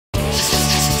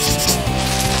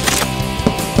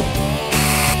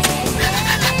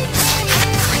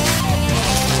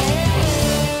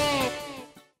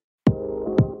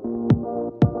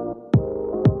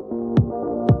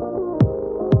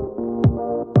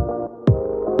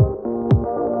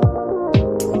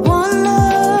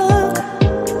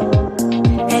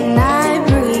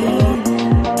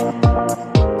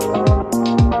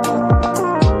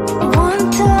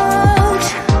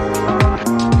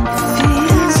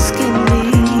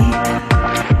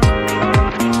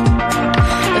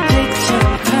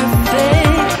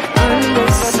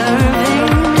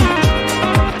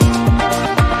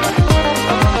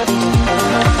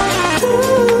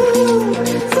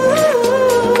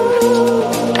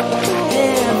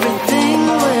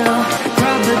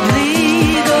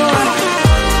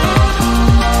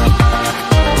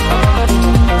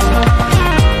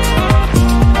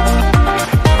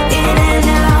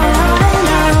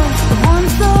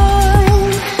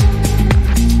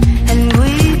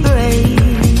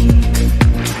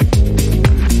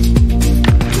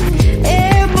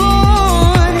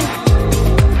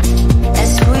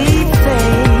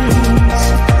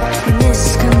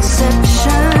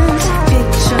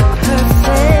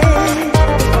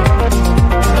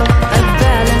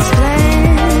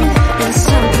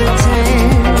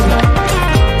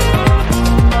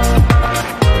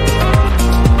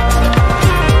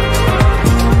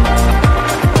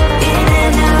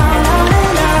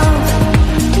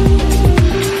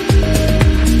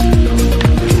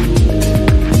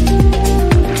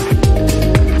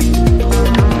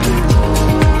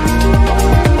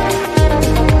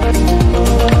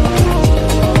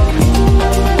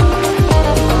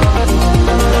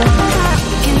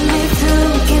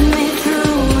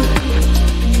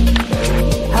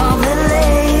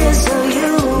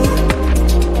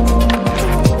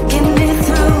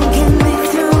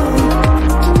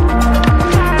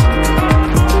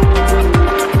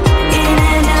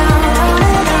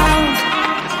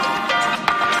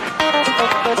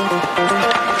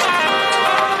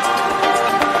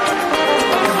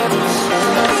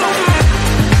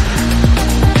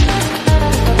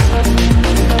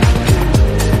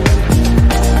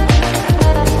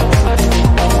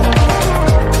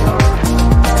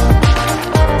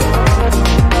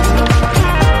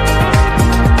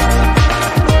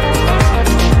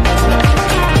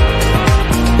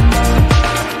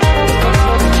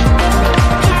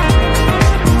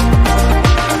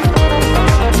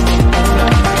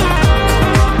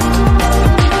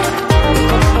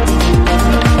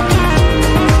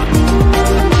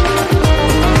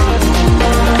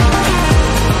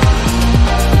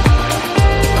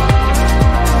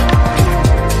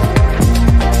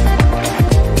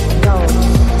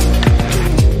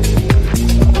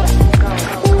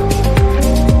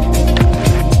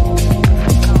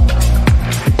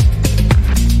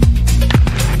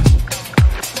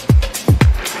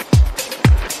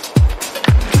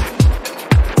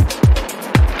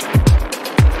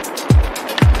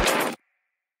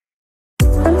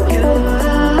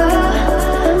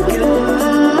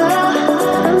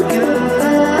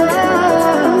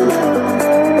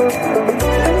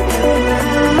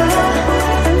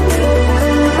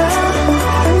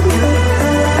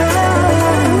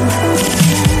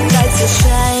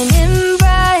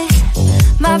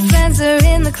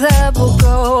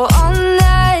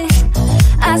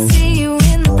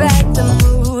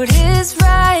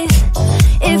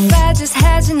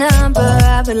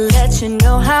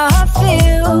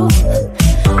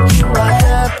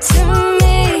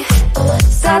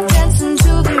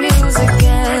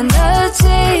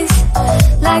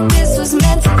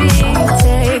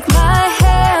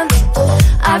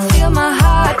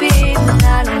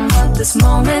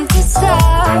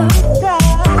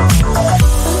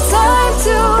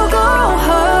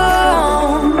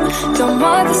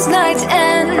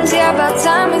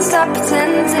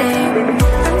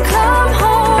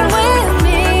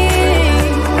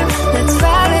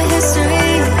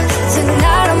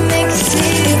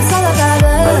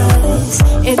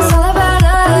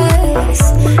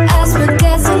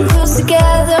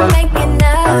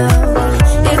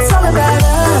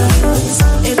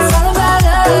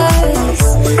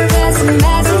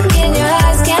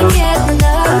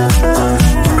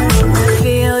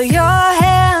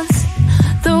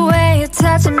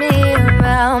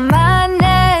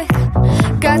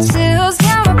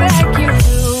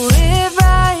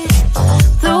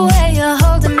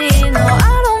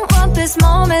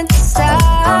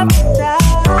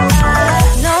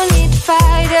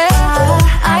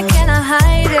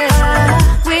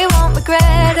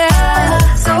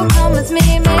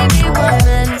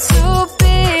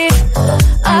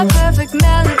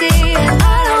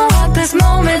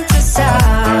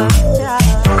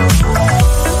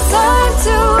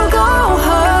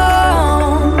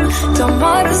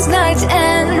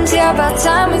about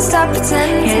time we stop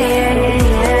pretending.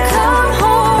 Come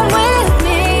home with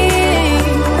me.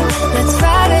 Let's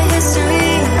write a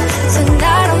history.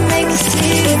 Tonight I'll make you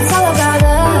see. It's all about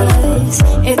us.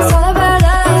 It's all about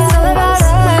us. It's all about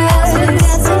us. We're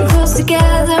dancing close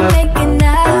together, making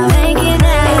out, making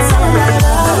out. It's all about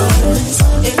us.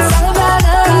 It's all about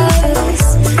us.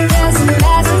 There's a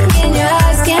magic in your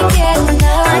eyes, can't get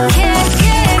enough. I can't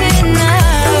get enough.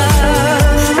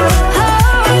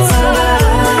 Oh, it's all about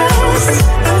us.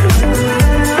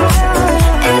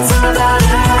 It's all about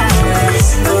us.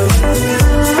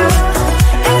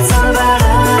 It's all about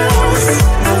us.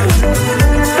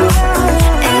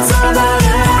 It's all about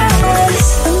us.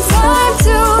 Time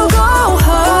to go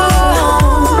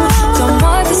home. Don't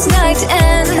want this night to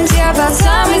end. Yeah, about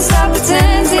time we stop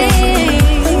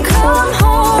pretending. Come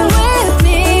home with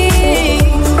me.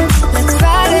 Let's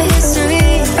write a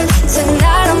history.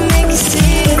 Tonight I'll make you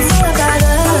see. It's all about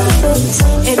us.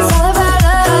 It's all about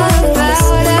us.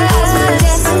 We're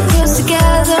dancing close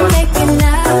together, making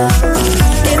out.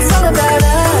 It's all about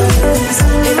us.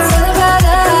 It's all about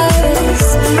us.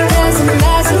 There's a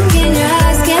magic in your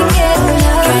eyes, can't get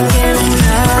enough. Can't get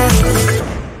enough.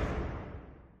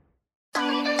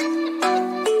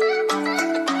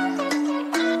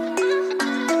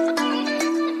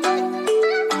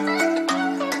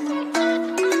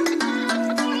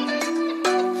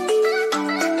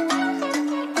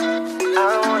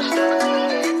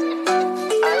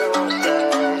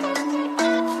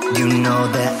 You know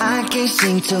that I can't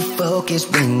seem to focus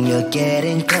when you're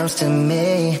getting close to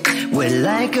me. We're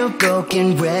like a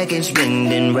broken record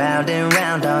spinning round and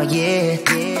round all year.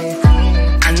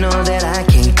 I know that I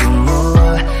can't do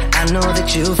more. I know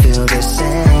that you feel the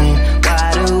same.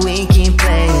 Why do we keep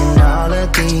playing all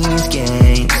of these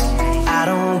games? I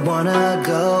don't wanna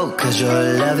go, cause your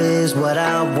love is what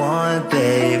I want,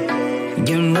 babe.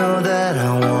 You know that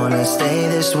I wanna stay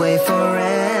this way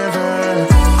forever.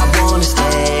 I wanna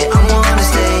stay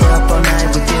up all night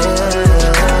with you.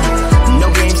 No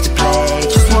games to play,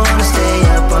 just wanna stay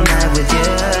up all night with you.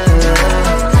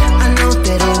 I know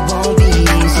that it won't be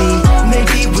easy,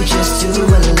 maybe we're just too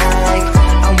alike.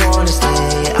 I wanna stay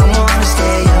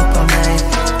up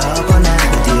all night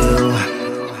with you.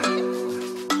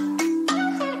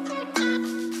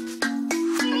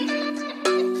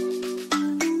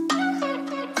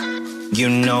 You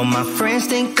know my friends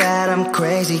think that I'm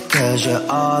crazy, cause you're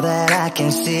all that I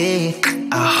can see.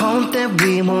 I hope that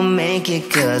we will make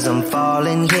it, cause I'm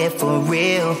falling here for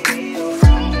real.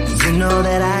 You know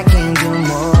that I can't do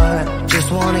more,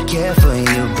 just wanna care for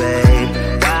you, babe.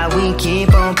 Why we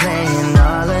keep on playing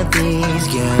all of these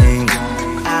games?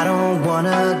 I don't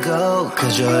wanna go,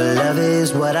 cause your love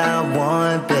is what I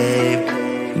want, babe.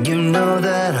 You know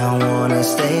that I wanna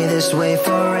stay this way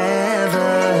forever.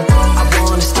 I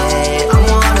wanna stay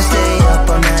up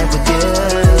all night with you.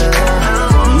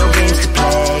 No games to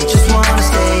play, just wanna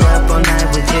stay up all night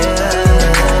with you.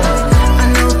 I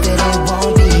know that it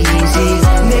won't be easy,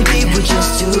 maybe we're just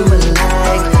too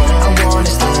alike. I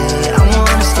wanna stay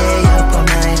up all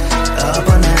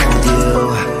night with you.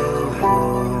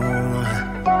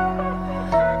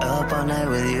 Up all night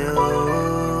with you.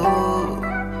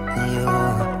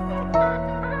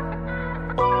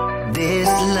 This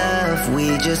love, we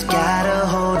just gotta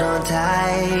hold on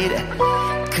tight.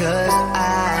 Cause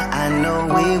I know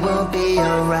we will be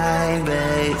alright,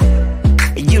 babe.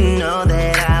 You know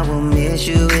that I will miss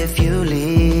you if you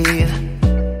leave.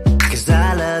 Cause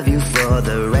I love you for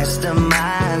the rest of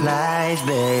my life,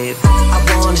 babe. I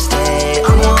wanna stay up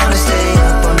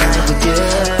all night with you.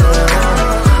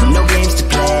 No games to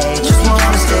play, just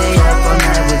wanna stay up all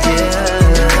night with you.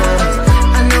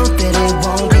 I know that it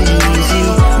won't be easy,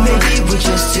 maybe we're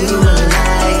just too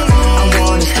alike. I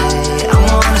wanna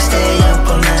stay up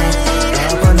all night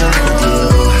with you.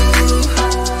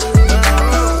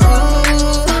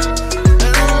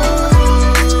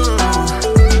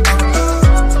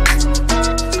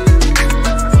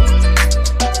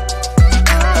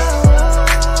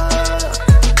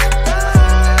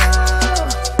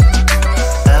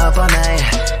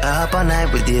 Up all night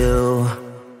with you.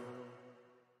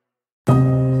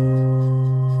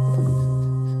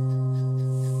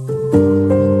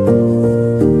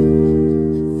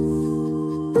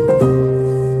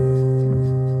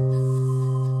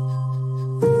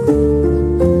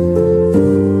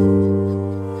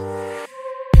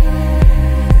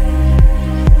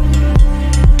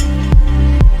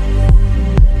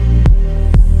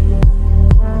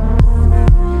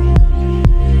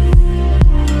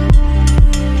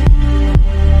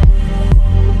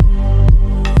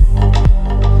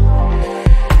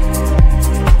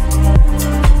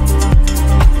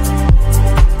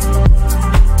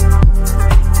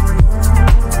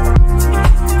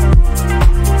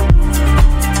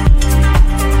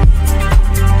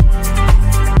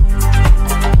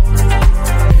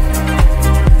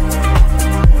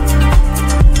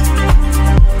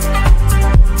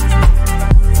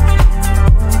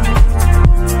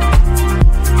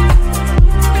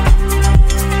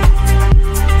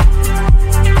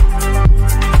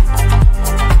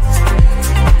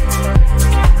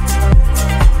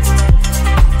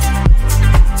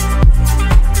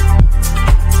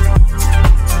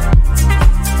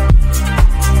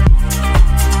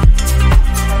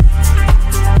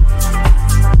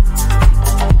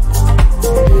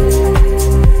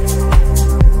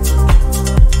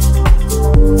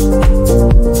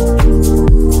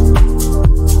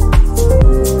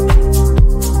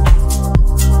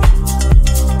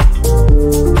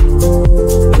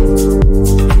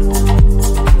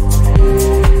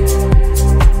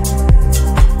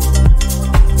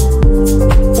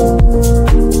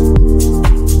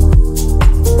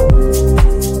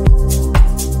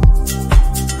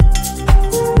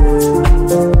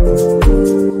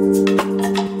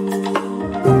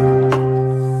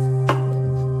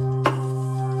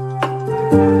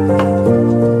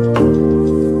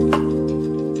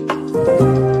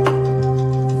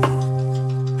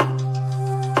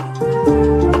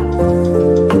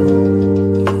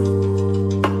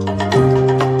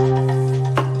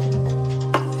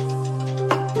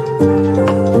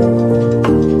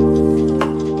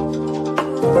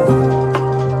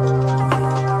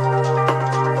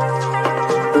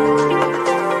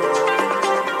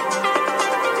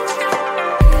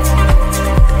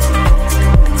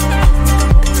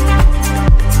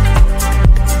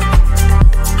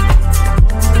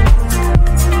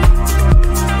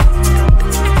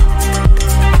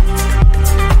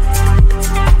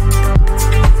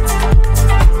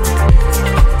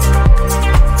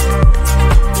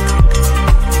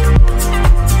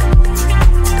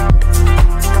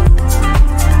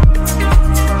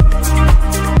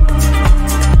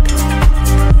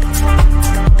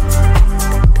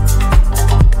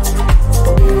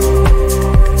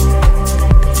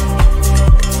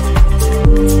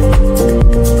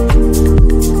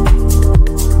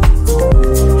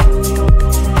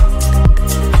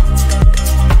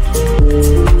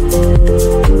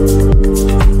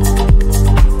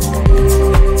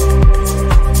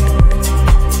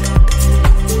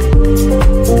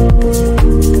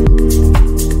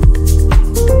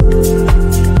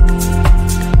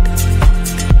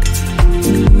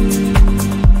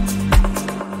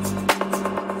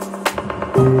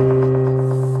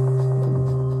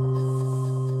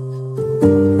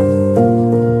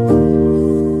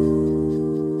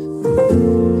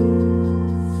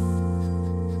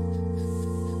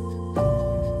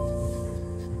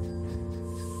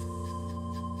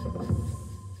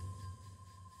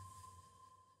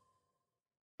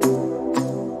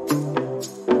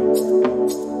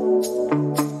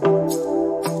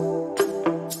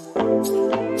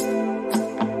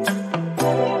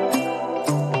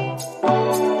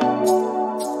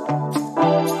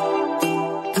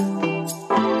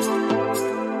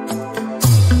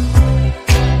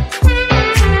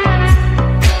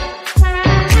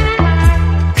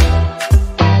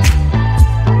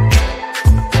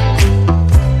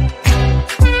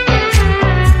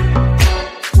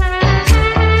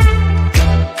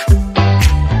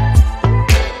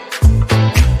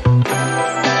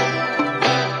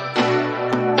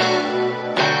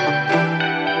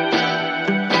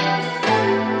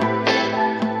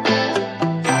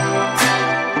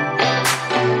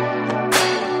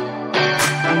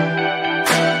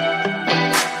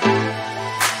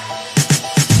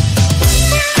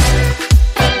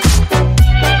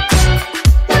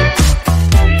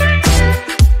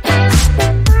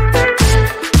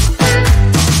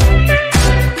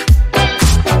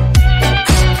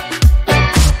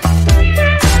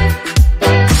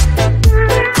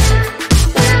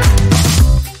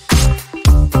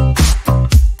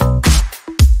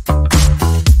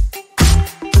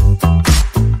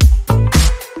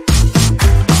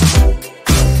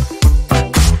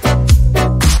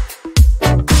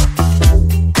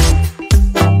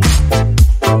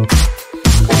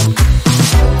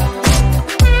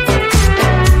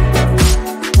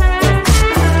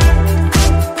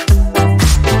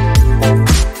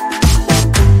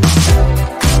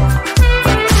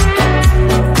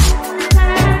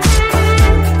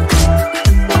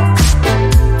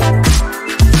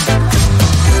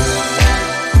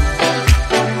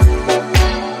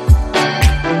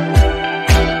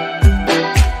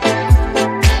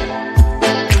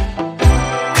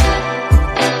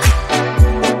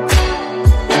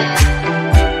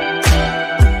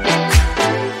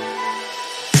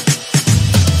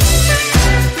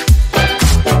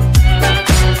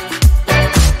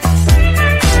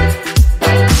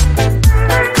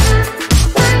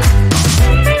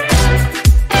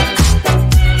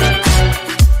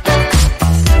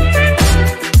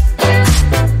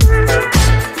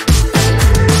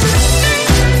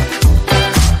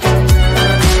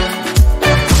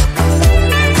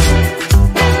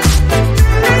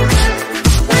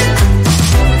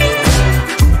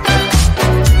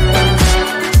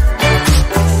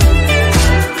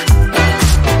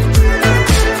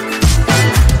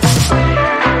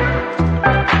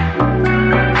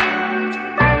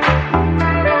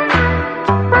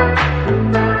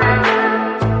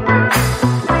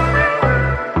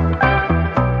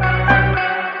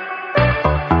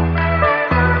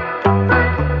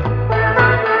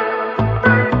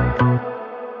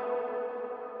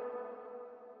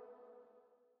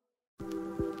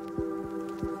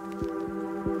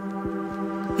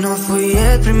 No fui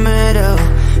el primero,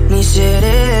 ni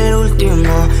seré el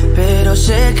último, pero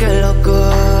sé que lo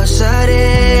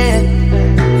gozaré.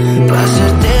 Para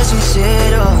serte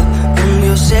sincero, un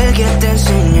Dios el que te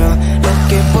enseñó lo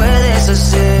que puedes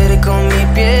hacer con mi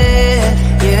piel.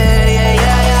 Yeah, yeah,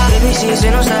 yeah, yeah. Baby, si se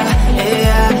nos da,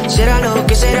 yeah, será lo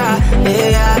que será,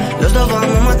 yeah, los dos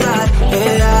vamos a matar,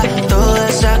 yeah, toda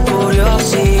esa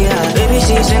curiosidad. Baby,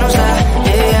 si se nos da,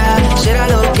 yeah, será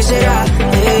lo que será,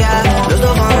 yeah, los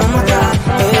dos vamos a matar,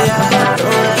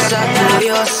 yeah,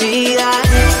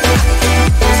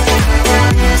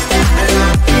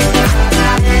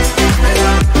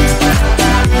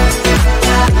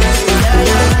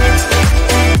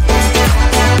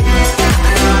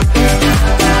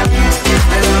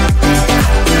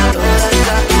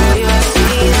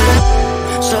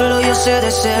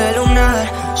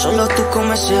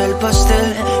 comes el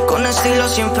pastel. Con estilo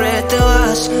siempre te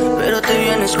vas, pero te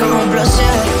vienes con un placer.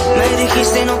 Me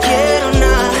dijiste no quiero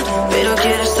nada, pero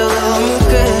quieres todo,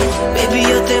 mujer. Baby,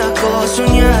 yo te hago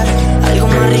soñar algo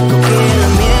más rico que la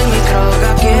miel, mi droga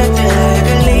que te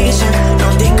legalice. No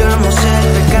digamos el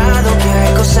pecado, que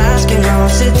hay cosas que no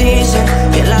se dicen.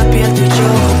 Y en la piel tú y yo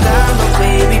jugando,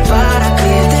 baby, ¿para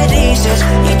qué te dices?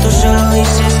 Y tú solo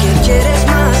dices que quieres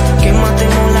más, que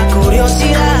matemos la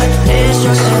curiosidad.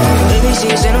 Eso es, baby,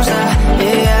 si se nos da,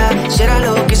 será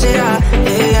lo que será,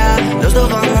 los dos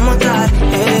vamos a matar,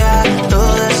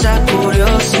 toda esa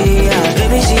curiosidad.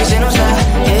 Baby, si se nos da,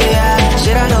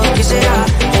 será lo que será,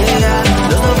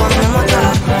 los dos vamos a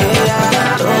matar,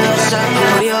 toda esa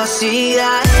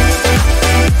curiosidad.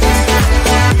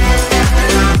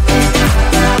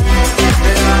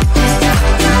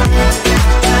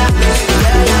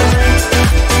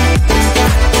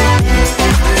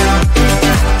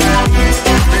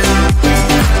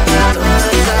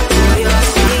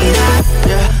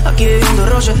 Aquí viviendo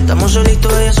roce, estamos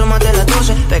solitos, ya son más de las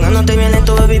 12. Pegándote bien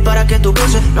lento, baby, para que tú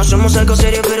goces. No somos algo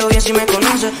serio, pero bien si me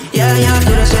conoces. Ya,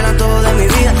 tú eres el antojo de mi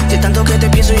vida. De tanto que te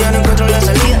pienso ya no encuentro la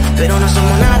salida. Pero no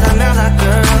somos nada, nada,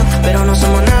 girl. Pero no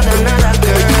somos nada, nada,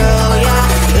 girl.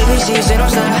 Baby, si se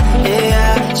nos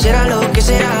da, será lo que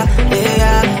será,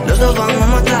 los dos vamos a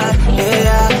matar,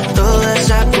 toda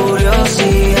esa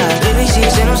curiosidad. Baby, si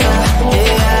se nos da,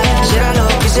 será lo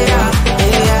que será,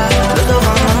 los dos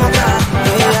vamos a matar,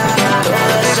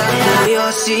 toda esa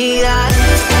curiosidad.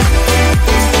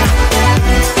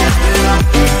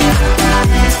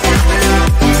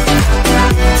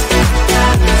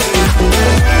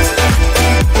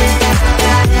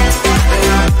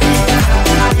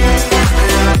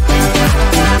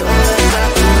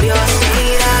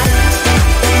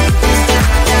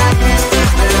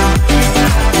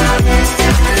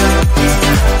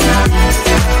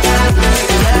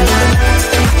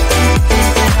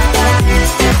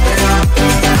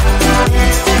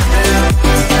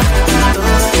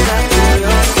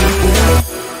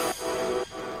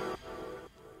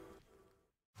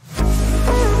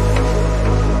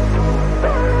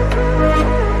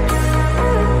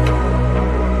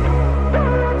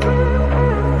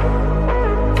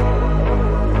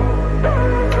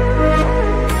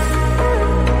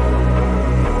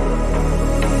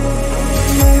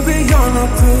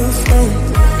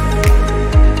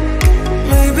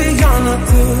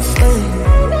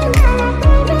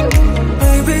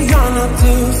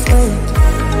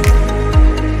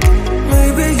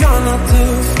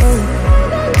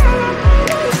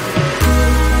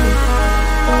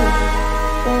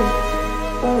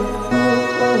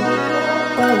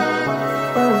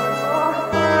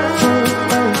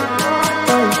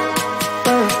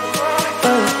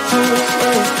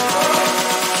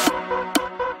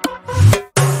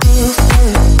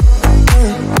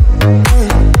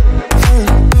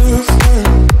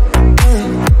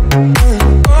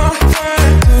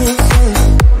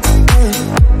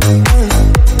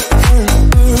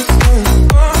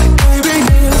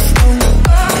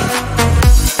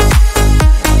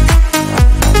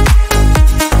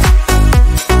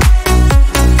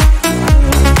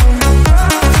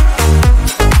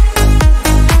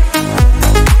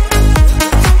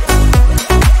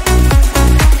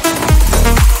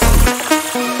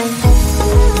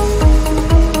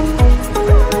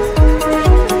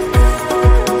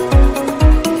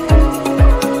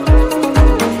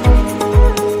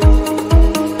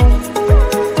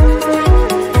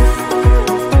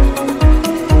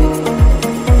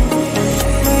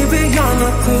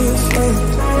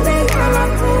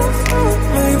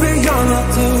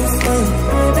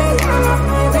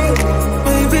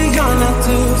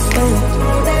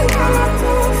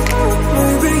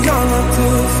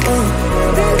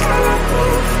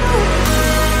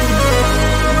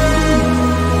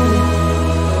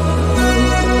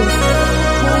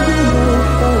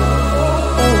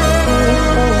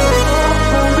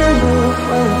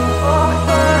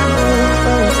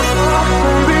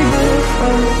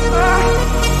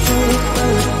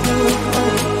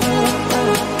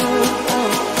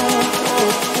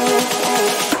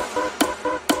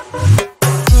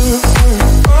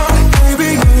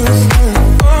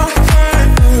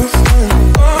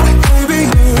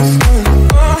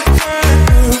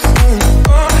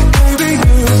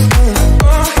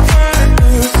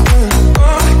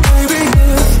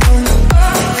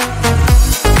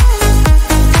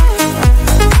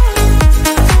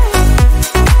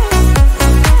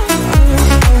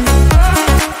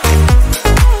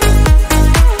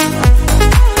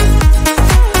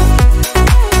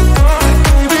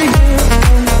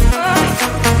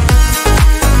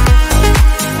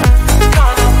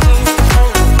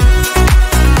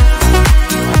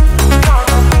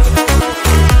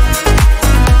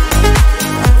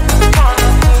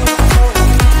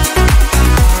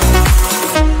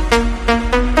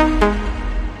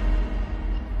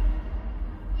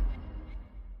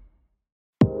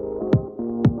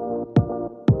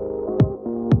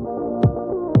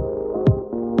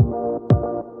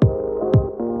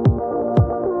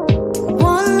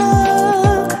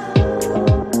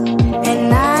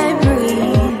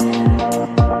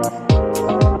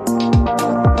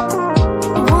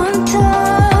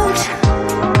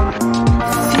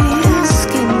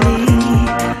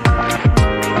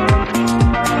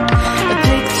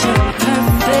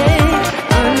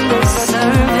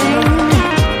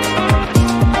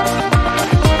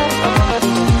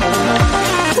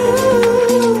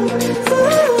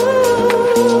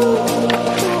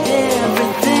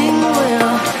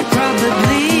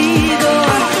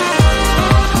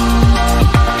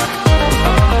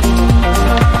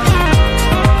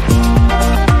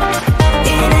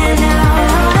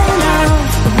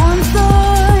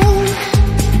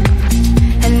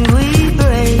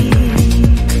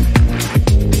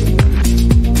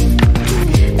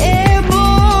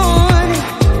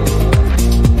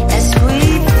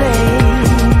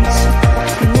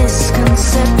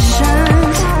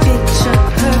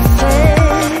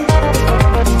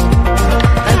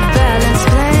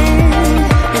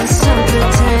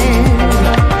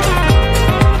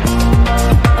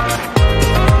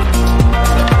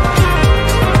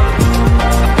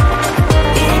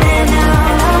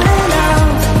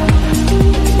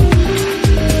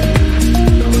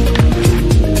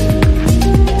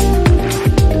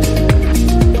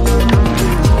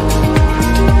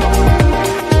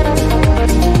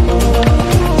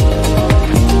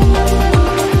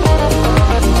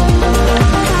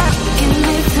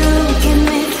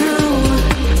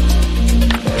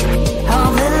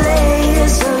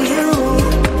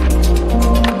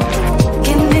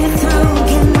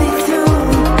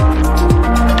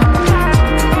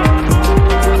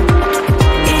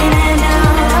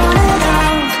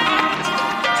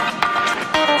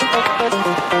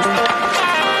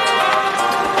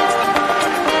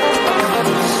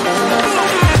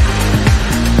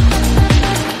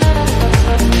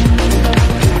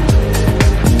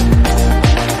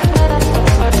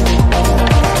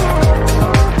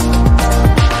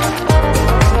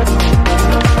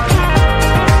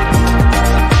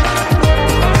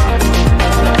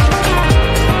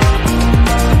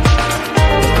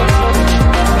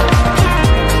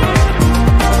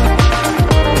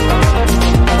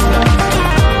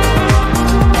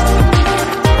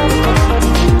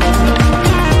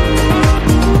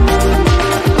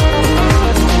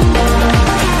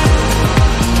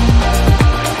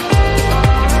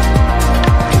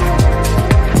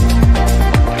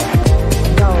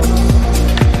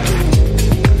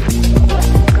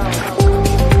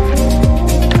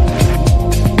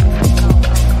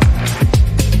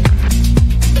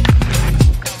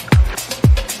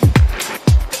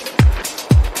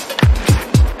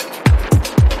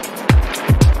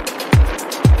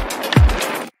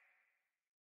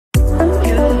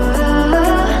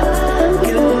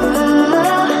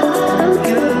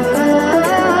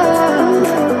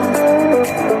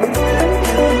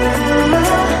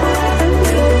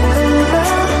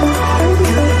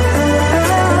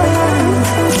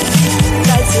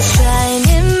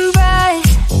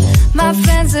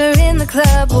 friends are in the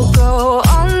club, we'll go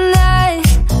all night.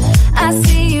 I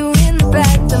see you in the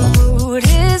back, the mood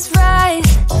is right.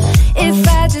 If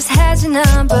I just had your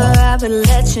number, I would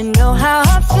let you know how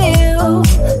I feel.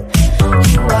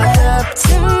 You walk up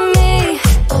to me,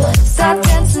 start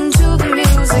dancing to the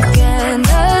music and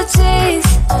the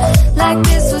chase, like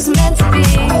this was meant to be.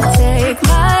 Take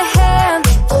my hand,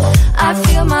 I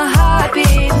feel my heart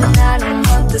beat, and I don't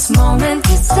want this moment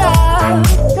to stop.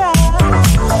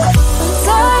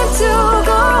 Time to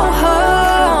go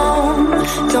home,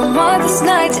 don't want this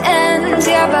night to end.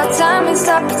 Yeah, about time we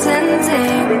stop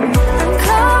pretending.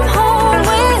 Come home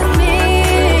with me,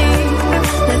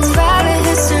 let's write a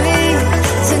history.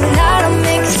 Tonight I'll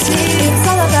make you see it's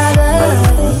all about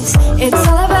us. It's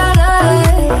all about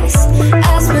us.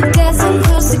 As we're dancing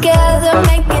close together,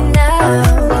 making out.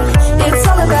 It's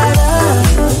all about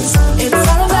us. It's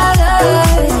all about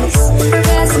us.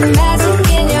 There's some magic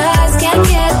in your eyes, can't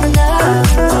get enough.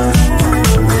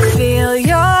 Feel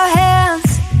your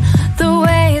hands, the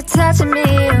way you're touching me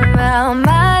around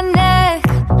my neck.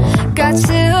 Got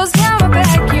chills down my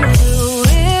back, you do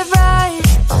it right.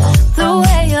 The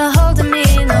way you're holding me,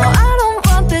 no, I don't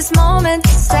want this moment to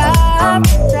stop.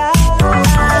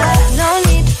 No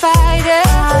need to fight it,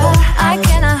 I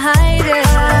cannot hide it.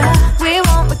 We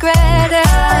won't regret it,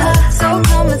 so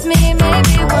come with me.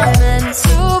 Maybe we're meant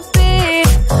to be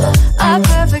a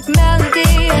perfect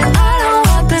melody, and I don't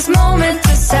want this moment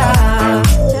to stop.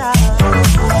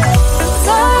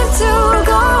 Time to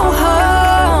go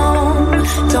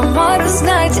home, don't want this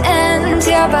night to end.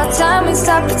 Yeah, about time we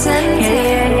stop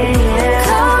pretending.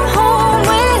 Come home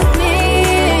with me,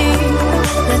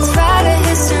 let's write a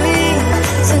history.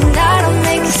 Tonight I'll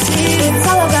make you see it's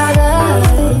all about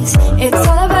us. It's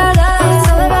all about us. It's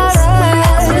all about us.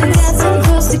 As we're dancing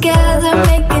close together,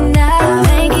 making out,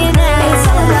 making out. It's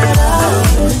all about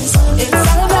us. It's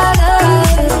all about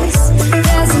us.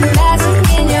 There's some magic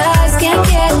in your eyes, can't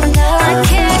get enough. I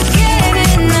can't get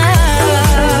enough.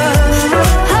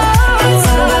 Oh, it's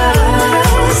all about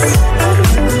us.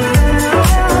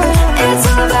 It's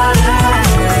all about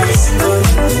us.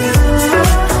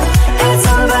 It's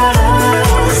all about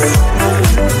us.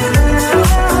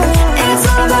 It's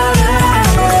all about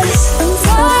us.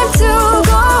 Time to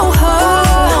go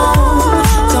home,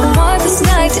 don't want this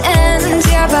night to end.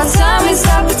 Yeah, about time we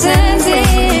stop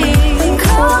pretending.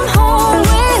 Come home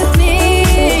with me,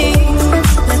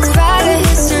 let's write a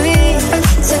history.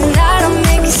 Tonight I'll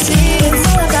make you see it's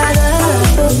all about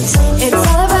us. It's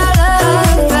all about us.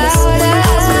 As we're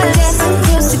dancing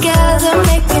close together,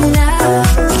 making out.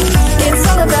 It's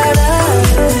all about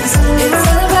us. It's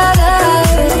all about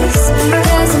us.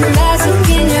 There's a magic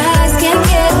in your eyes, can't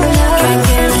get enough. Can't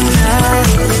get enough.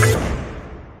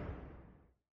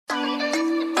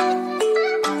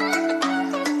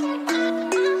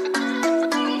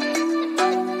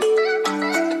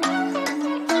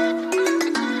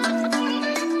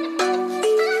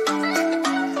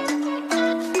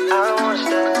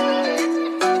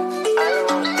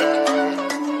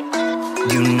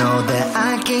 You know that I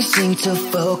can't seem to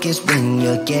focus when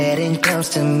you're getting close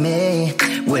to me.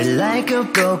 We're like a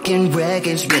broken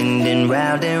record spinning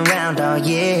round and round all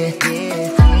year.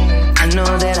 I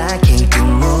know that I can do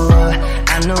more,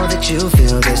 I know that you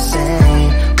feel the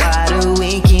same. Why do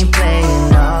we keep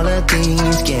playing all of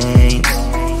these games?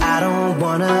 I don't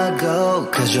wanna go,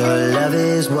 cause your love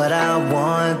is what I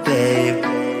want, babe.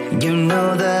 You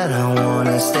know that I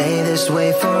wanna stay this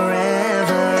way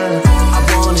forever. I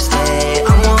wanna stay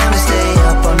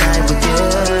up all night with you.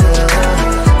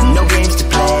 No games to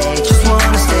play, just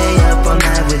wanna stay up all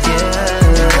night with you.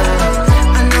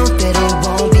 I know that it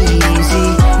won't be easy,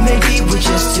 maybe we're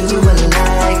just too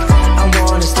alike. I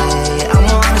wanna stay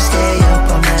up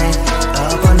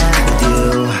all night with you.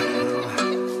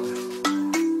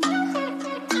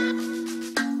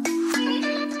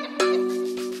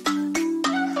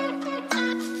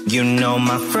 You know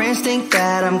my friends think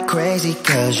that I'm crazy,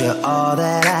 cause you're all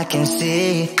that I can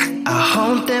see. I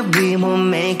hope that we will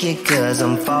make it, cause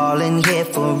I'm falling here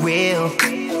for real.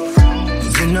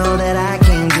 You know that I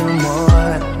can do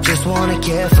more, just wanna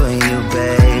care for you,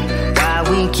 babe. Why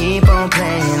we keep on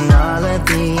playing all of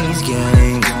these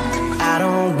games? I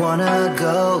don't wanna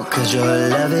go, cause your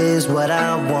love is what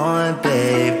I want,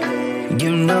 babe.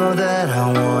 You know that I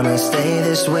wanna stay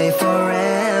this way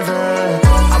forever.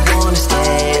 I wanna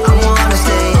stay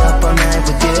up all night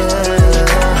with you.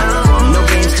 No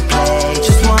games to play,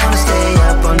 just wanna stay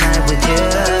up all night with you.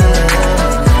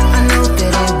 I know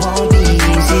that it won't be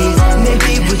easy,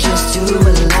 maybe we're just too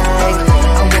alike.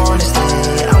 I wanna stay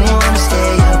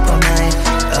up all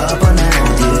night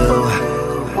with you.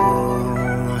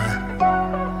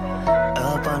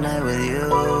 Up all night with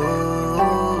you.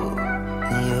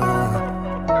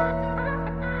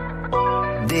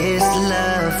 This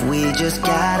love, we just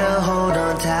gotta hold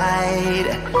on tight.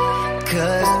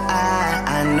 Cause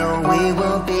I know we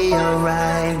will be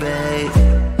alright, babe.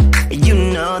 You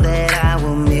know that I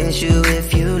will miss you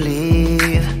if you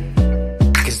leave.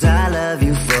 Cause I love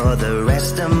you for the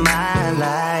rest of my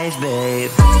life,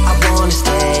 babe. I wanna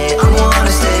stay up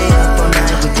all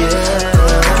night with you.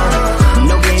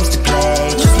 No games to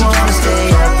play, just wanna stay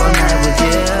up all night with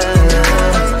you.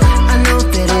 I know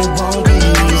that it won't be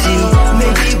easy,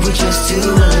 maybe we're just too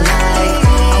alike.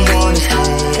 I wanna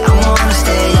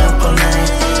stay up all night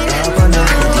with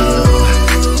you.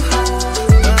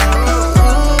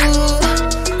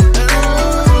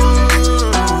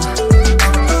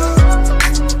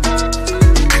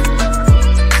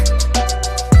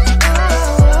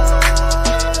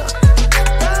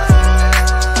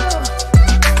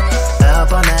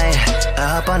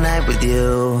 Up all night with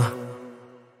you.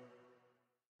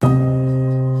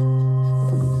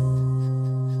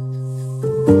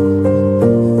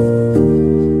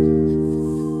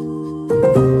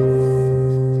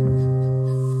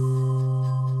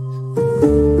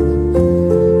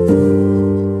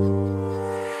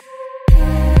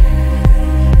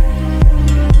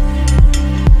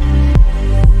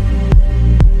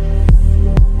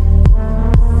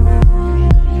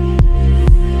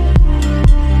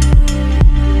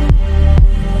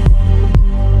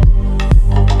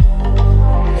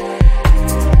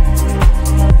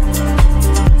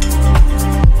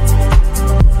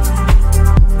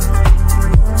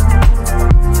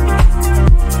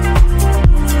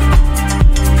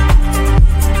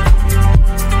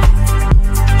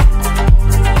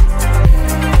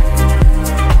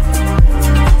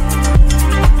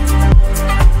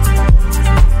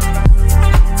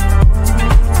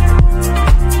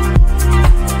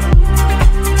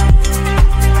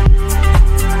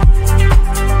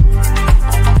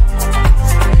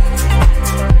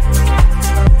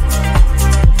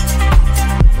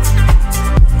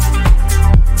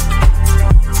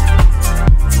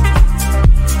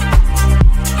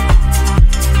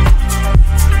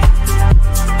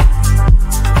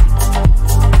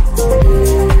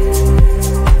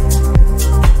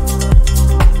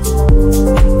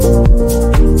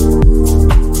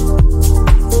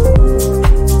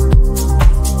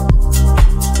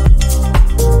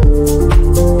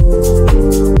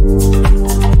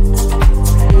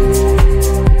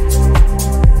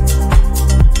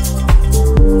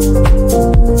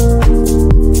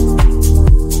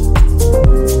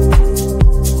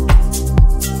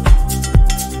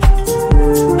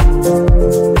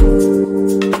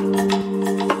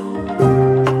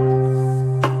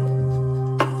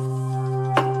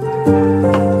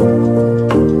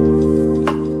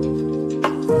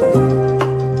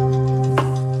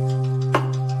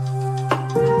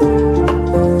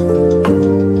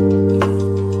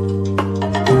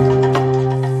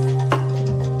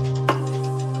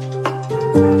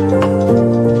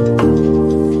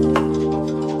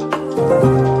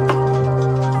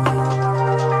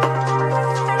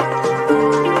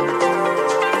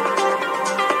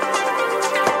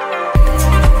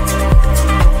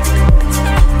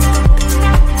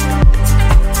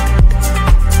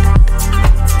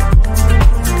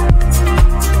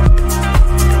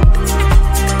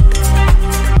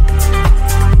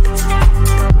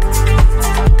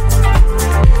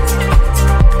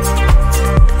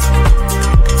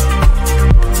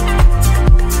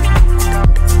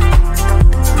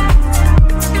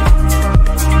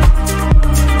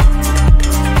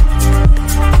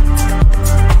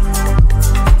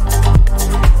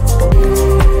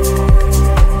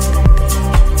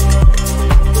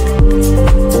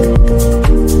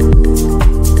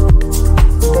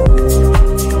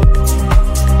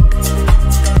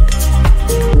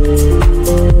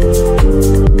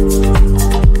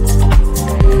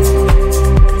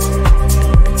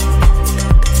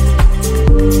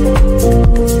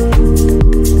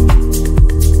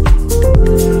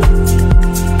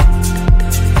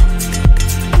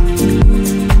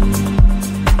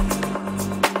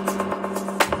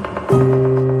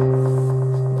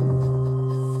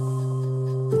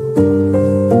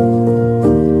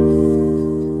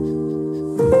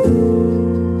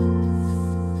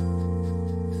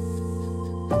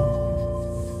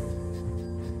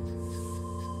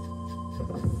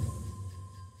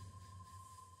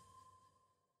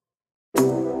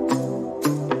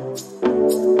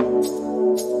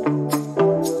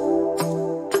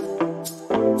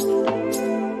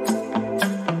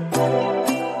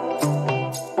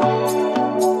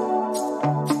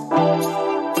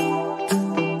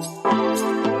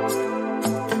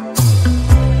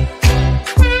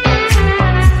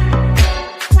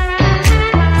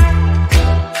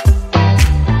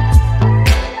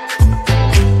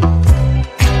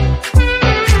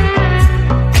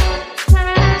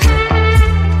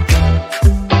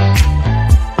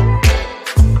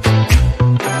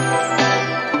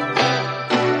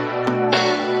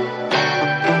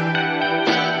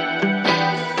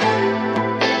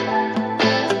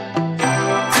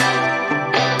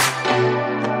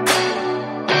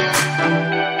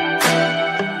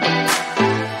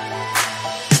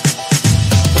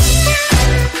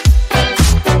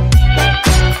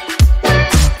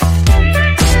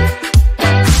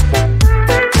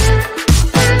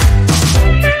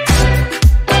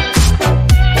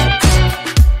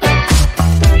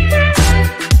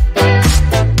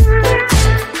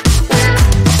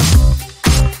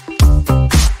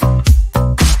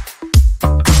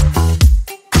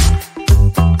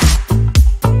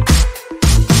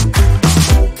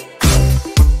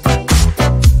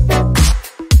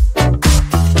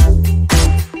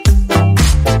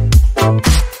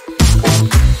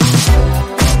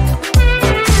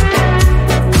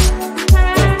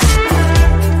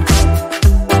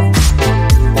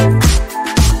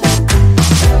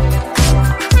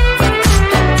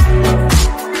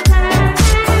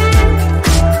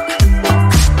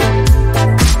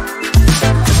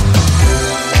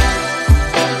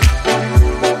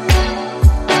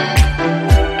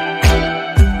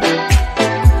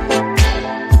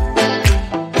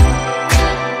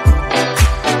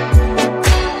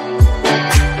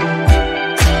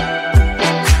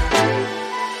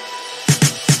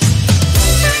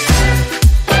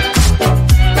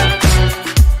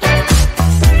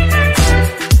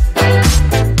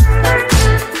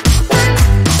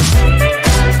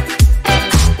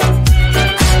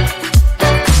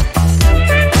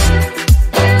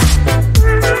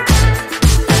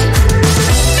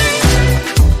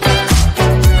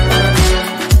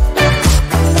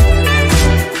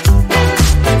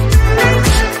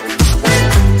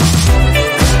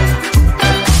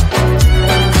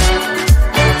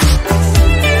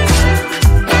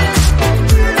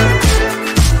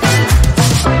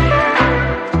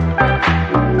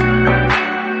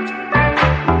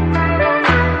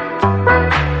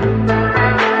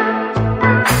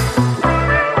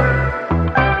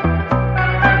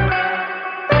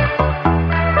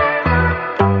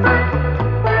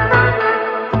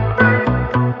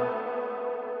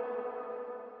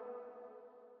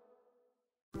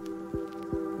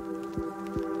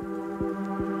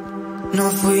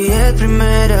 el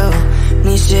primero,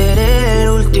 ni seré el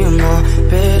último,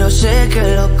 pero sé que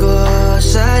lo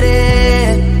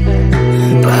gozaré.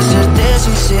 Para serte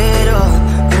sincero,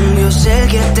 un Dios es el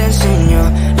que te enseñó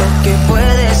lo que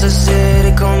puedes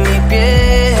hacer con mi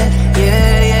piel.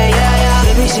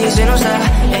 Baby, si se nos da,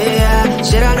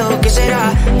 será lo que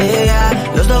será,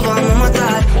 los dos vamos a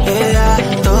matar,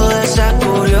 toda esa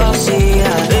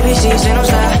curiosidad. Baby, si se nos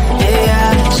da,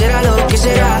 será lo que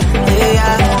será,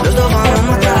 los dos vamos a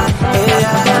matar,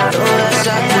 toda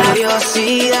esa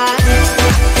curiosidad.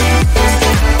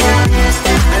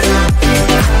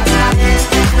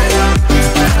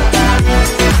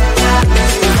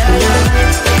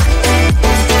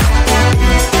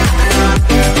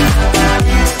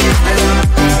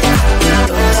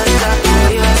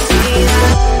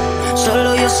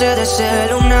 De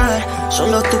celular,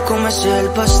 solo tú comes el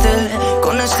pastel.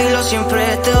 Con estilo siempre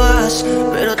te vas,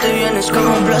 pero te vienes con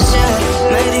un placer.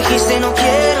 Me dijiste no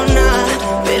quiero nada,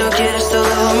 pero quieres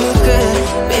todo, mujer.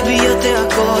 Baby, yo te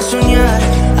hago soñar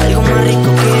algo más rico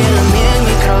que la miel,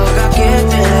 mi droga que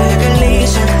te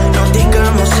legalice. No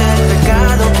digamos el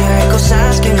pecado, que hay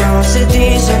cosas que no se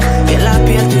dicen. Y en la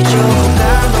piel tú y yo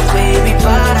jugando, baby,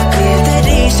 ¿para qué te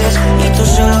dices? Y tú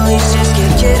solo dices que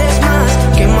quieres más,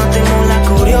 que matemos la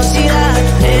curiosidad.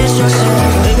 Eso sí,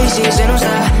 baby, si se nos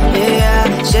da,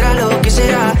 será lo que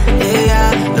será,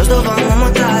 los dos vamos a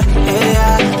matar,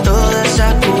 toda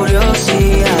esa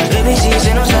curiosidad. Baby, si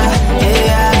se nos da,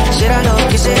 será lo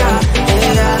que será,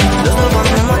 los dos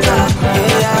vamos a matar,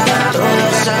 toda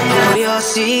esa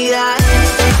curiosidad.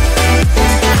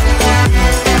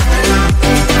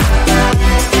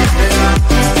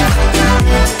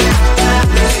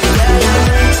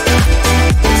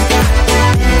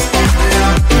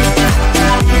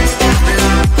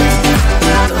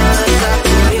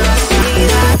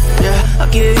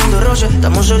 Aquí viviendo roce,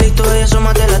 estamos solitos y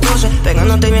asómate a las 12.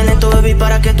 Pegándote bien lento, baby,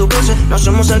 para que tú goces. No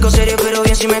somos algo serio, pero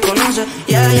bien si me conoces.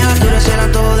 Tú eres el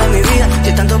antojo de mi vida.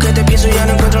 Si tanto que te pienso ya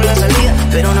no encuentro la salida.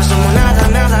 Pero no somos nada,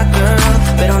 nada,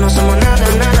 girl. Pero no somos nada,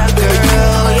 nada, girl.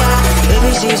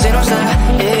 Baby, si se nos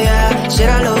da,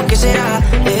 será lo que será,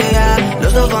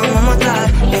 los dos vamos a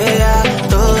matar,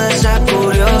 toda esa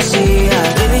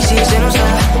curiosidad. Baby, si se nos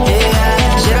da,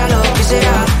 será lo que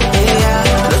será,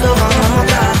 los dos vamos a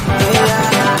matar,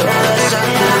 toda esa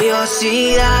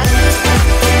curiosidad.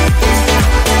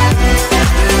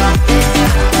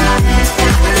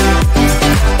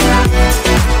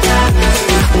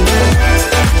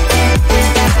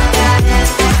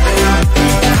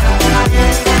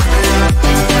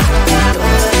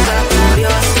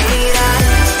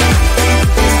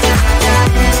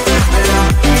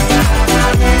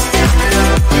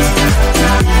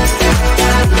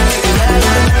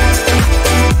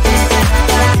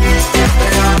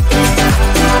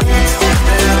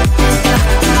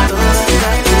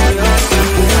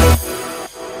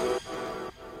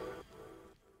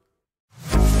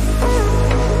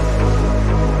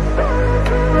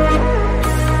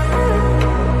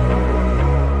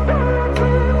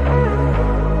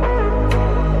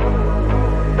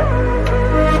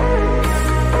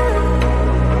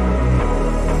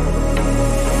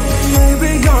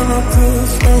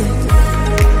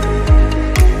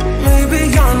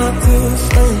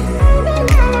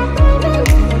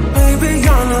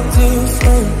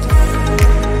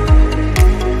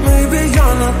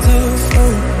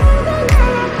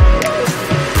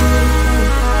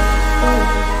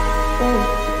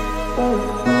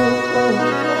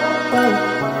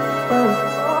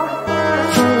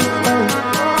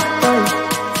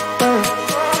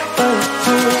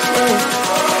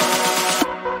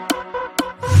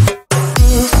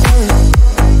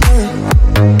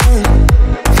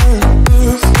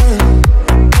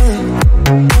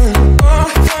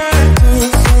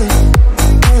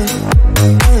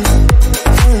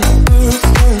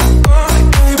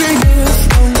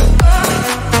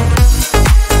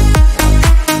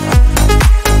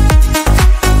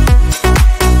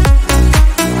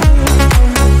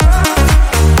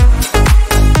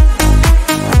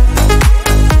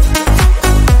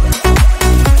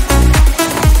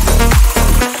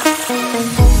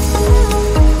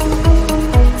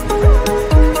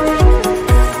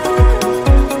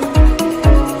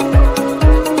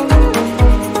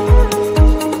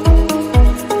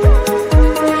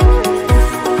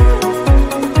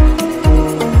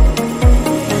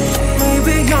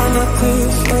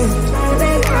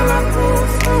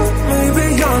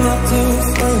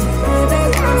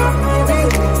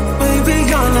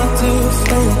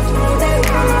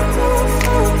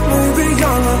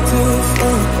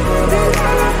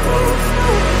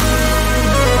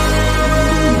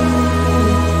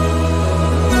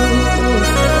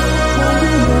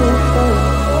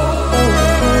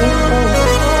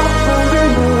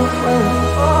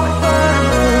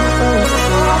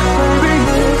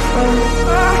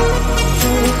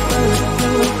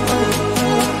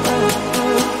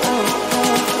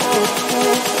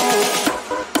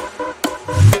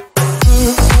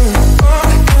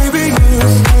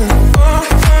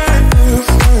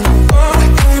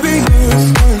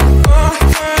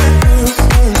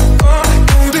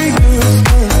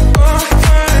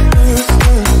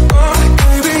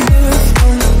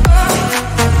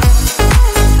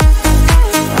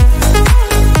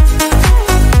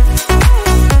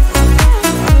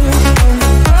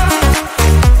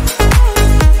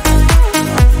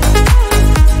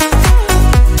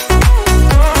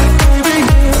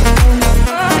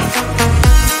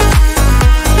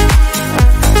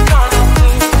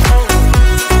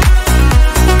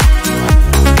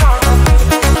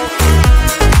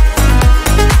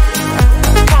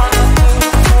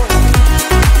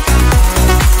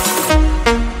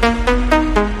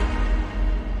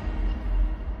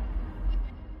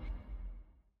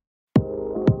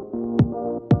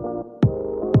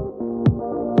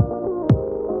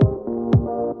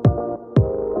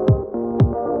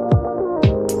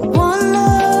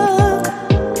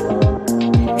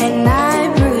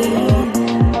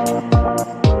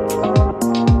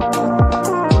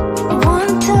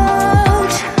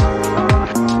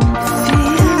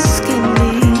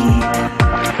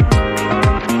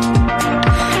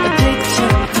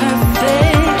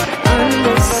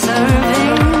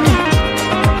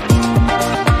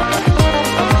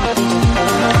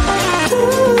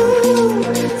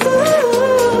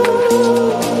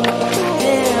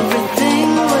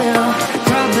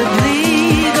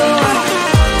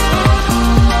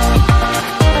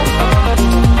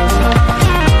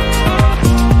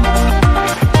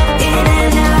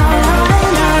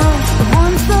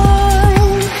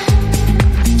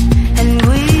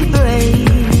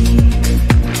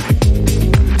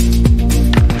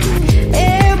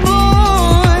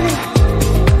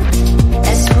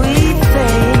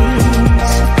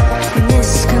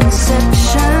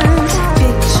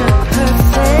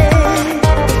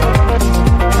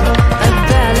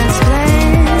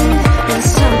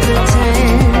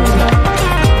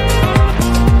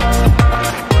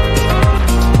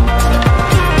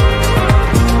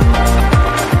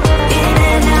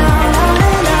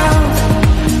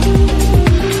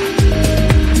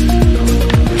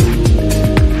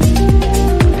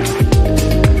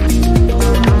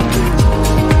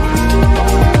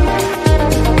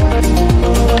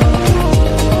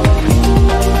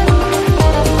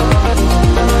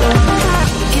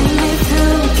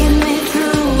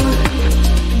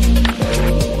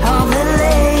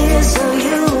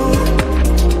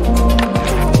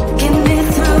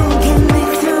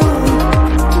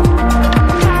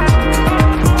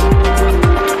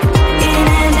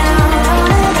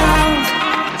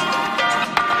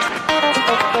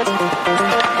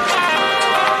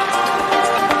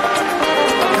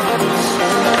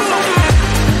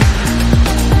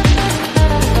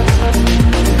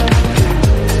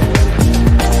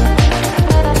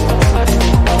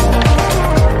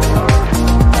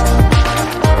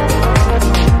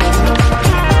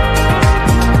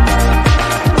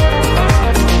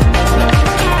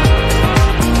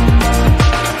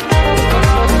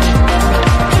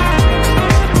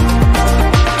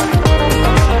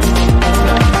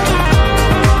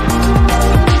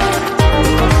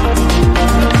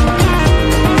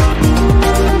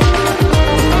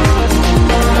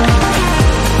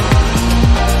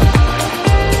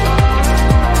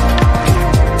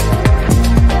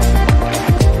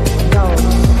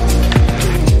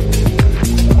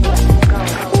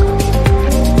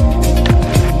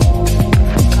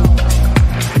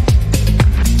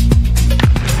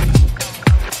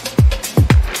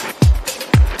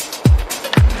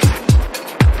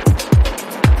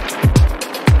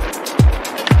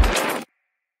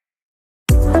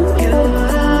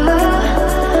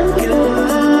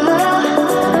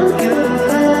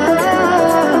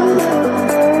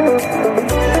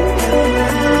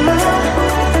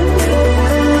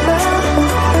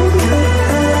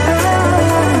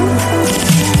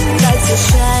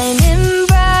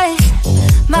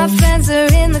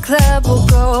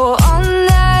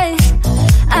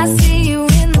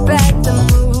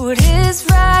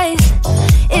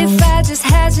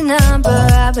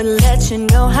 to let you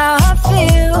know how I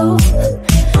feel.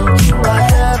 You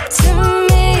walk up to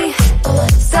me,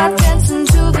 start dancing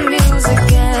to the music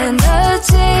and the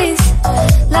chase,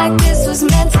 like this was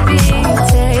meant to be.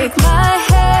 Take my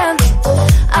hand,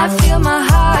 I feel my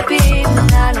heart beat,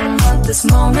 and I don't want this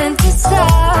moment to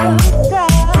stop.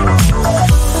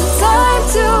 Time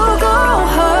to go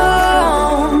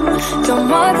home, don't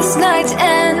want this night to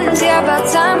end. Yeah,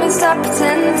 about time we stop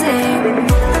pretending.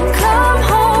 Come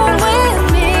home with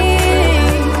me,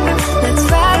 let's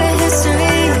write a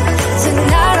history.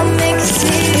 Tonight I'll make you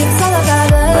see. It's all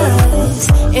about us,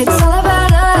 it's all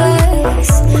about us.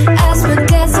 As we're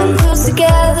dancing close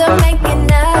together,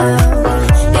 making out.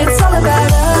 It's all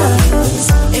about us,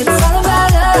 it's all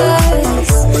about us.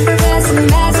 There's some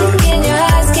magic in your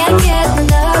eyes, can't get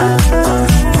enough.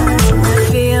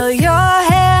 Feel your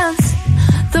hands,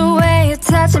 the way you're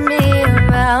touching me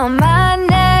around my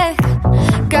neck.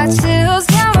 Got chills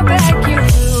down my back, you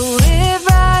do it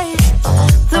right.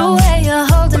 The way you're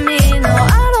holding me, no,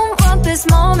 I don't want this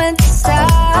moment to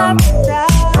stop.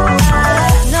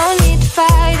 No need to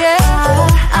fight it,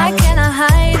 I cannot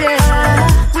hide it.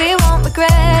 We won't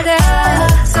regret it,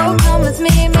 so come with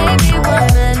me, maybe we're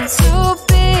meant to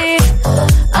be.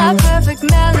 A perfect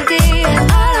melody,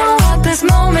 and I don't want this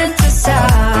moment to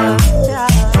stop.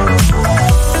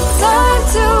 Time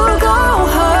to go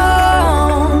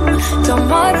home, don't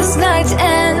want this night to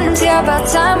end. Yeah, about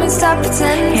time we stop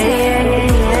pretending.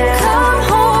 Come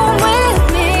home with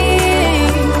me,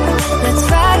 let's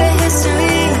write a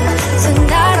history.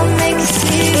 Tonight I'll make you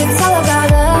see. It's all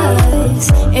about us,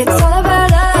 it's all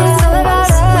about us. It's all about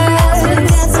us. As we're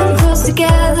dancing close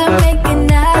together, making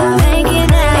out,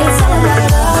 making out. It's all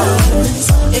about us,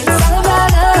 it's all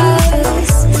about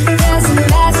us. There's some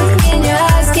magic in your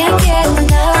eyes, can't get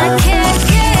enough. I can't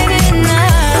get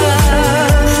enough.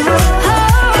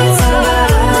 Oh, it's all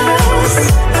about us,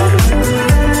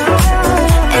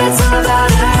 it's all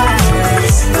about us.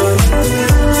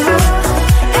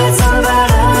 It's all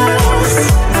about us,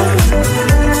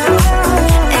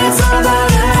 it's all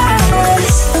about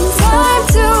us. Time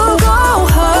to go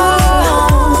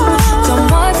home, don't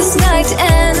want this night to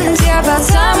end. Yeah, about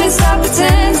time we stop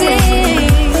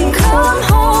pretending. Come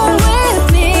home with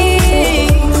me,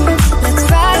 let's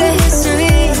write a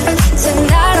history.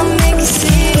 Tonight I'll make you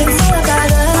see. It's all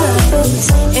about us,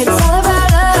 it's all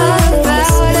about us. As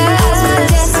we're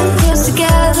dancing close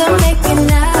together, making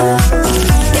out.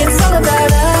 It's all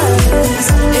about us,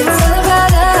 it's all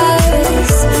about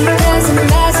us. There's a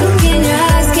magic in your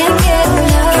eyes, can't get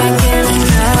enough, can't get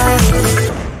enough.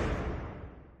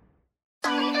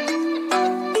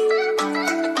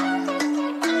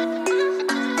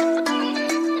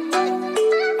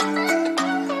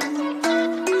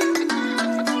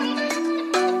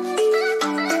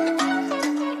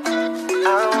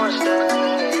 I don't wanna stay,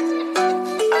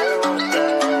 I don't wanna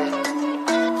stay.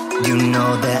 You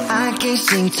know that I can't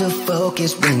seem to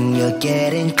focus when you're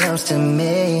getting close to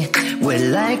me. We're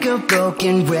like a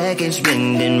broken record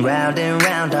spinning round and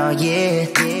round all year.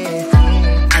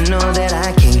 I know that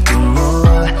I can't do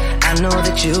more, I know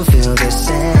that you feel the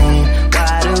same.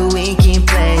 Why do we keep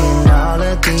playing all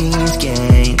of these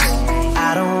games?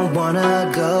 I don't wanna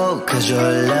go, cause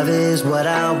your love is what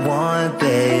I want,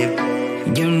 babe.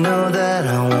 You know that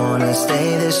I wanna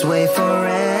stay this way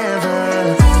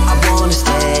forever. I wanna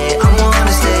stay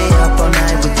up all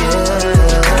night with you.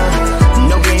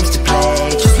 No games to play,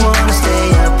 just wanna stay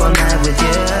up all night with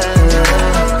you.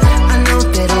 I know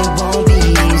that it won't be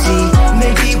easy,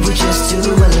 maybe we're just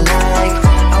too alike.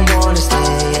 I wanna stay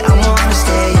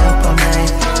up all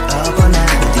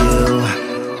night with you.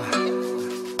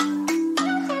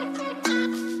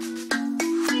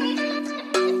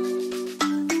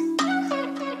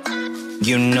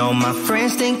 You know my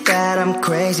friends think that I'm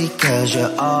crazy, cause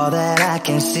you're all that I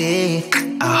can see.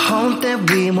 I hope that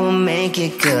we will make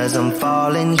it, cause I'm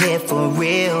falling here for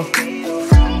real.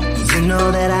 You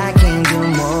know that I can do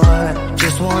more,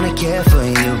 just wanna care for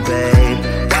you, babe.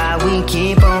 Why we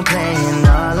keep on playing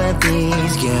all of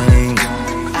these games?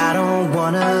 I don't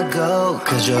wanna go,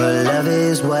 cause your love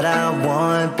is what I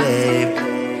want, babe.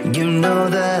 You know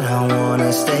that I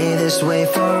wanna stay this way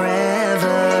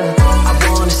forever. I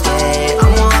wanna stay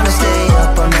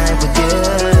up all night with you.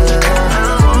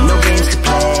 No games to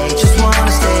play, just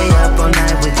wanna stay up all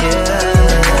night with you.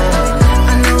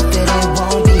 I know that it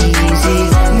won't be easy,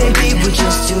 maybe we're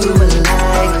just too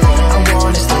alike. I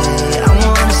wanna stay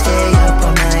up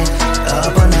all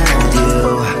night with you.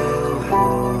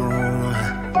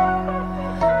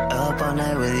 Up all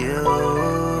night with you.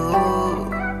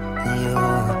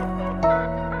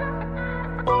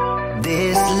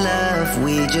 This love,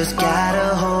 we just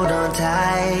gotta hold on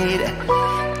tight.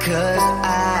 'cause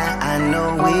I know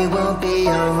we will be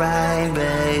alright,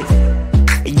 babe.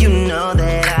 You know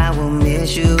that I will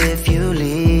miss you if you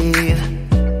leave,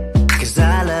 'cause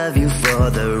I love you for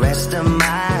the rest of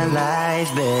my life,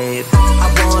 babe. I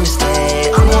wanna stay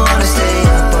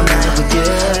up all night with you.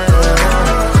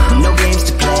 No games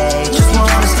to play, just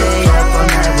wanna stay up all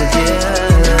night with you.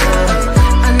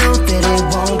 I know that it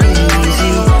won't be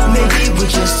easy, maybe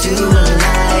we're just too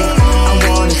alike. I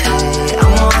wanna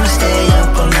stay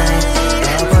up all night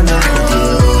with you.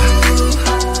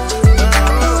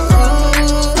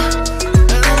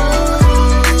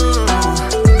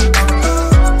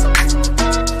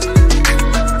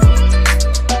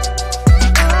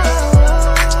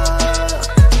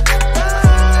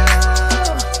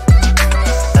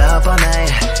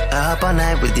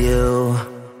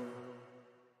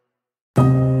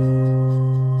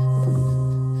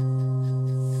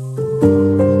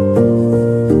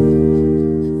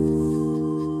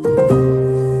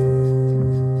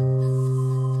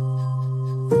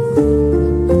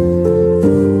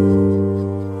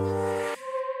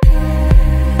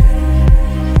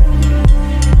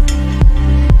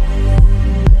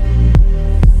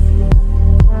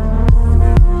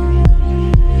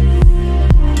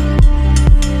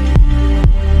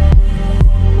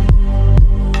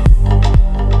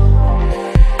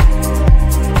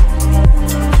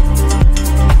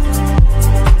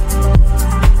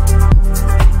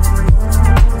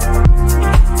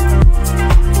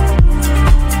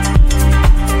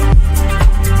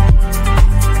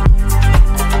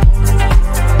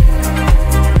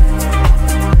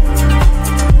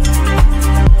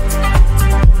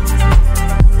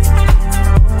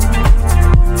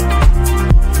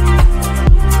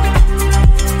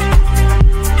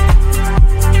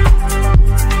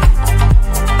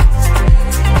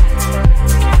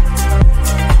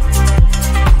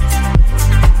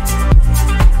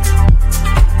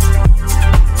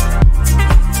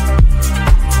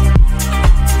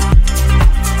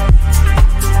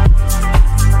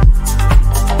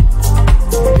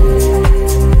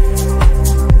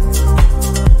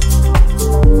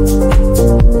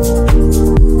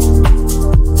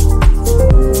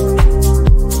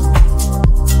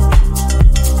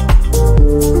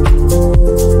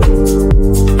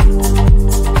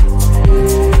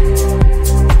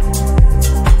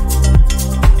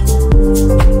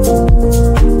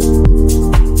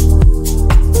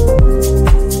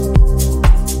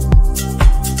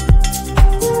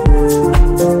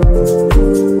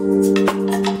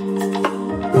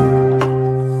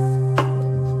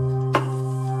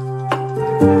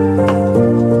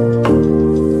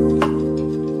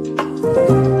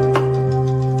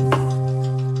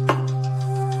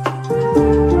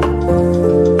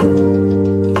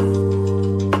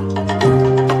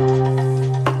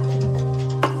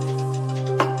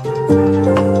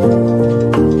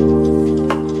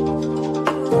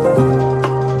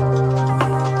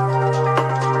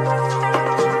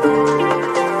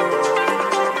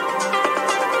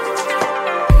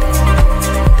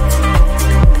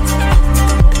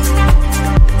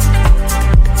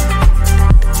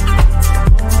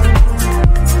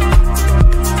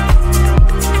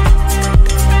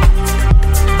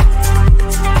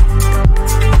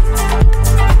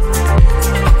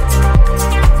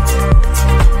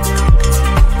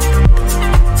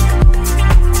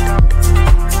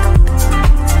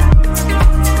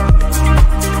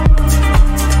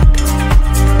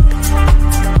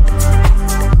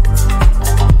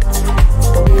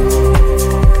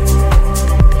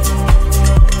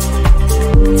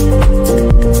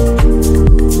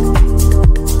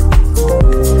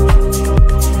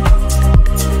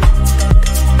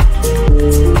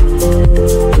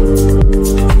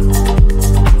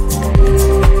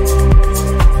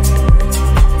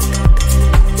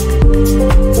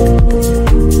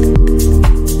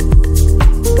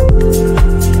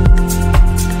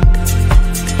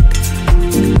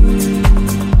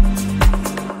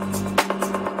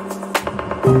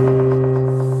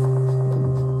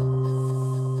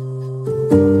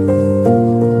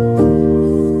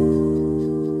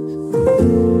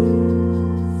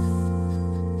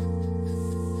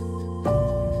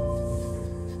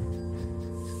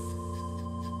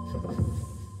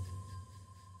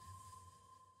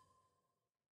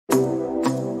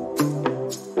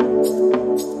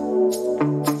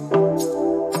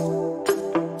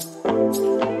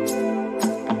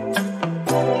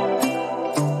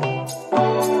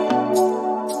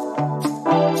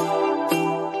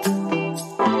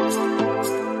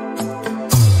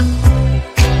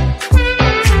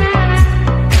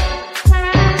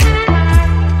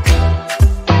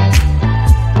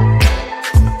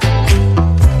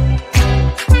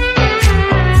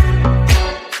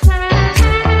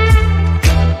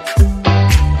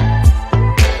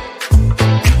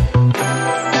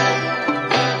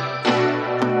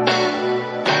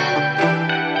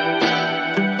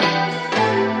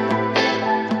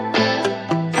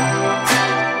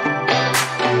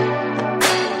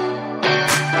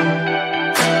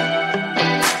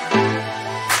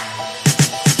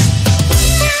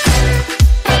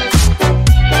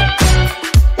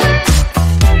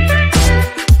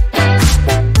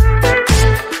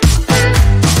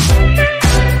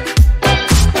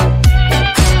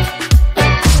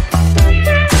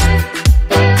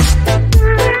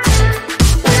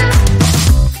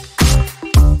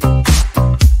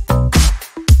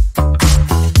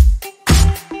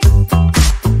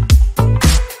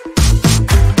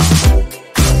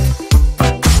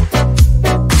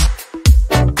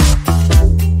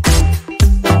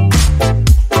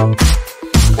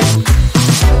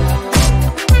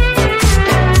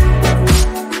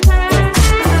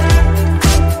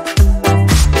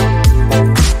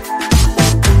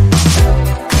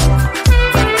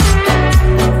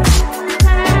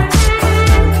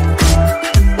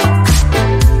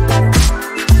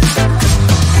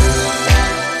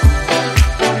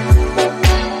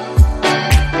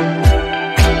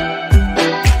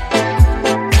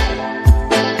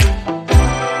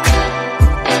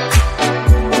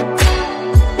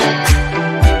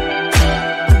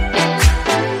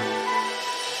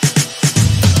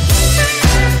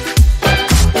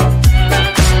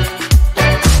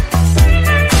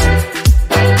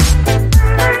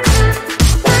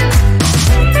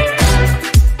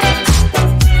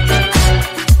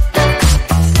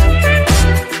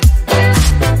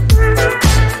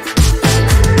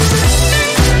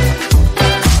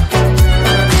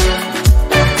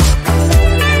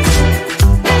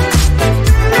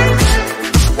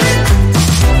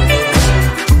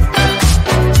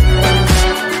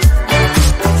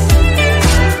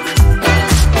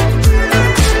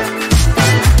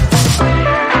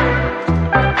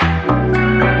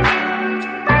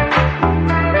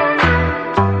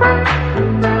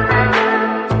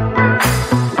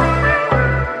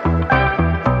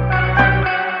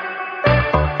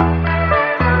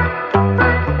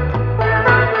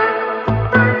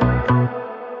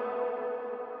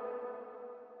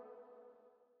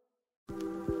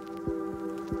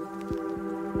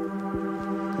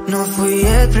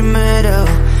 primero,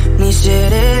 ni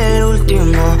seré el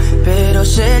último, pero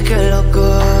sé que lo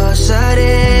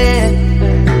gozaré.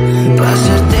 Para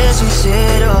serte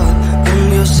sincero,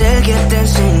 un Dios el que te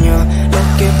enseñó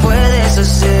lo que puedes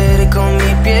hacer con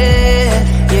mi piel.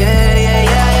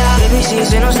 Baby, si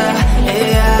se nos da,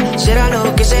 será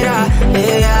lo que será,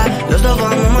 los dos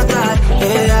vamos a matar,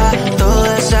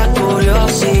 toda esa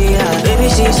curiosidad. Baby,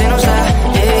 si se nos da,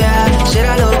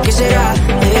 será lo que será,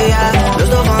 los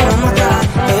dos vamos a matar,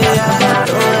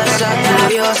 toda esa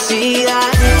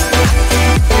curiosidad.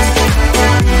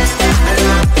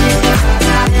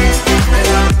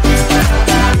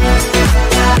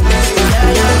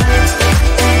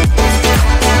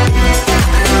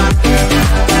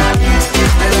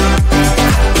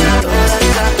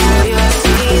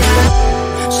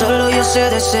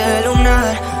 De ese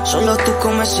lunar, solo tú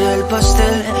comes el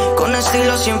pastel. Con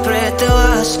estilo siempre te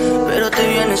vas, pero te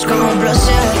vienes con un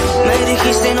placer. Me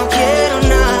dijiste no quiero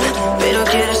nada, pero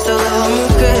quieres todo,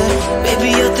 mujer.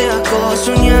 Baby, yo te hago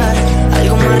soñar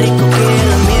algo más rico que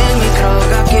la miel, mi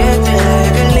droga que te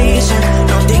legalice.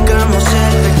 No digamos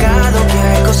el pecado, que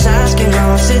hay cosas que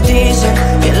no se dicen.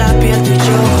 En la piel tú y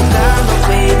yo jugando,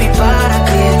 baby, ¿para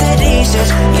qué te dices?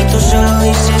 Y tú solo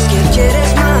dices que quieres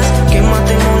más, que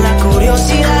matemos la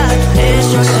curiosidad.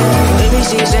 Eso así, baby,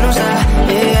 si se nos da,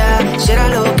 será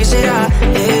lo que será,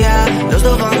 los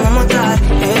dos vamos a matar,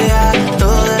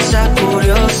 toda esa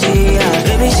curiosidad.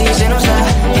 Baby, si se nos da,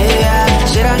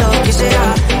 será lo que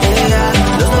será,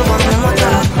 los dos vamos a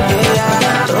matar,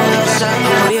 toda esa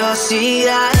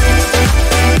curiosidad.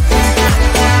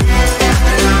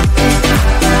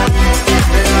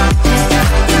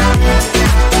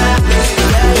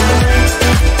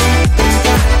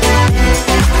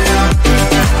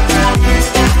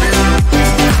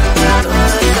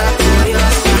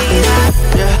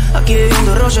 Aquí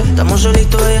viviendo roce, estamos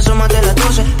solitos y eso más de las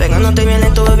 12. Pegándote bien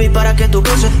lento, baby, para que tú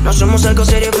goces. No somos algo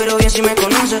serio, pero bien si me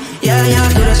conoces.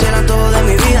 Tú eres el todo de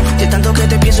mi vida. De tanto que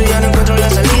te pienso ya no encuentro la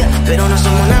salida. Pero no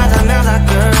somos nada, nada,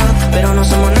 girl. Pero no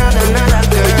somos nada, nada,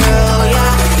 girl.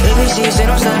 Baby, si se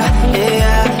nos da,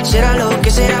 será lo que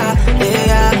será,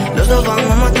 los dos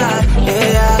vamos a matar,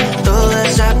 toda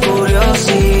esa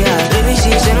curiosidad.